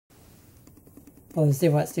Well,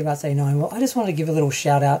 Steve Arts 89. Well, I just wanted to give a little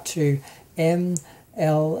shout out to MLVC,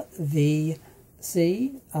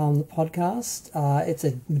 the podcast. It's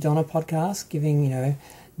a Madonna podcast giving,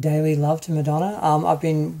 daily love to Madonna. I've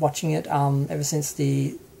been watching it ever since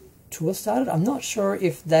the tour started. I'm not sure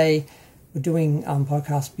if they were doing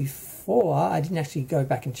podcasts before. I didn't actually go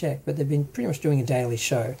back and check, but they've been pretty much doing a daily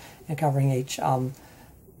show and covering each concert.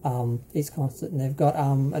 And they've got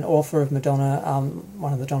an author of Madonna,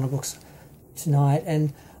 one of the Madonna books tonight,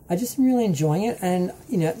 and I just am really enjoying it. And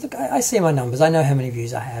look, I see my numbers. I know how many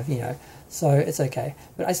views I have. So it's okay.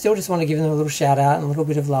 But I still just want to give them a little shout out and a little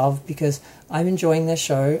bit of love because I'm enjoying their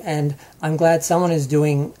show, and I'm glad someone is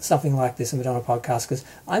doing something like this, a Madonna podcast, because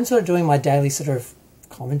I'm sort of doing my daily sort of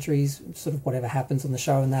commentaries, sort of whatever happens on the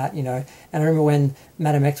show and that, And I remember when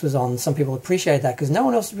Madame X was on, some people appreciated that because no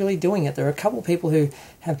one else is really doing it. There are a couple of people who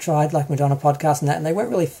have tried like Madonna podcast and that, and they weren't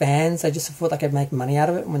really fans. They just thought they could make money out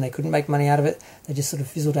of it, and when they couldn't make money out of it, they just sort of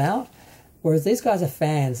fizzled out. Whereas these guys are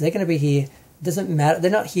fans. They're going to be here. It doesn't matter.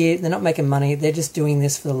 They're not here. They're not making money. They're just doing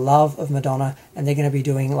this for the love of Madonna, and they're going to be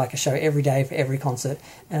doing like a show every day for every concert,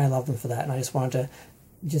 and I love them for that. And I just wanted to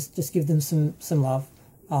just give them some love.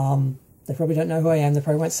 They probably don't know who I am. They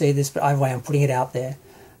probably won't see this, but either way, I'm putting it out there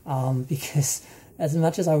because as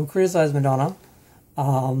much as I will criticize Madonna,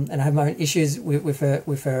 and I have my own issues with her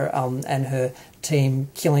and her team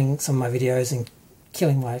killing some of my videos and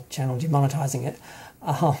killing my channel, demonetizing it,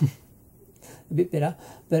 a bit bitter.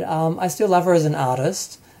 But I still love her as an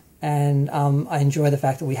artist, and I enjoy the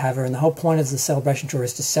fact that we have her. And the whole point of the celebration tour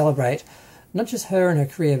is to celebrate not just her and her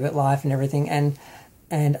career, but life and everything, and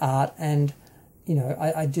art. And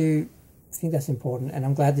I do think that's important, and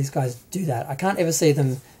I'm glad these guys do that. I can't ever see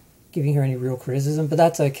them giving her any real criticism, but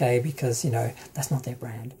that's okay because that's not their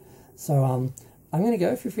brand. So I'm going to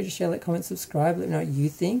go. Feel free to share, like, comment, subscribe. Let me know what you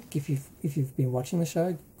think. If you've been watching the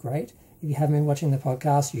show, great. If you haven't been watching the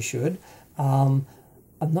podcast, you should. I'm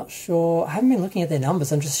not sure. I haven't been looking at their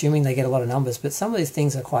numbers. I'm just assuming they get a lot of numbers, but some of these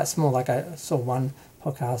things are quite small. Like I saw one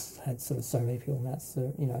podcast had sort of so many people, and that's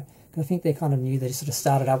I think they kind of knew they just sort of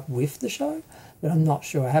started up with the show, but I'm not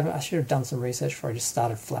sure. I should have done some research before I just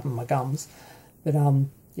started flapping my gums. But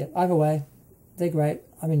yeah, either way, they're great.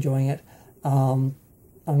 I'm enjoying it. I'm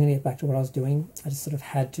going to get back to what I was doing. I just sort of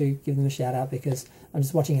had to give them a shout out because I'm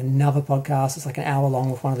just watching another podcast. It's like an hour long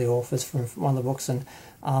with one of the authors from one of the books, and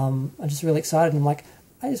I'm just really excited. And I'm like,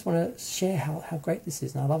 I just want to share how great this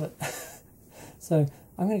is, and I love it. So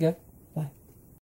I'm going to go.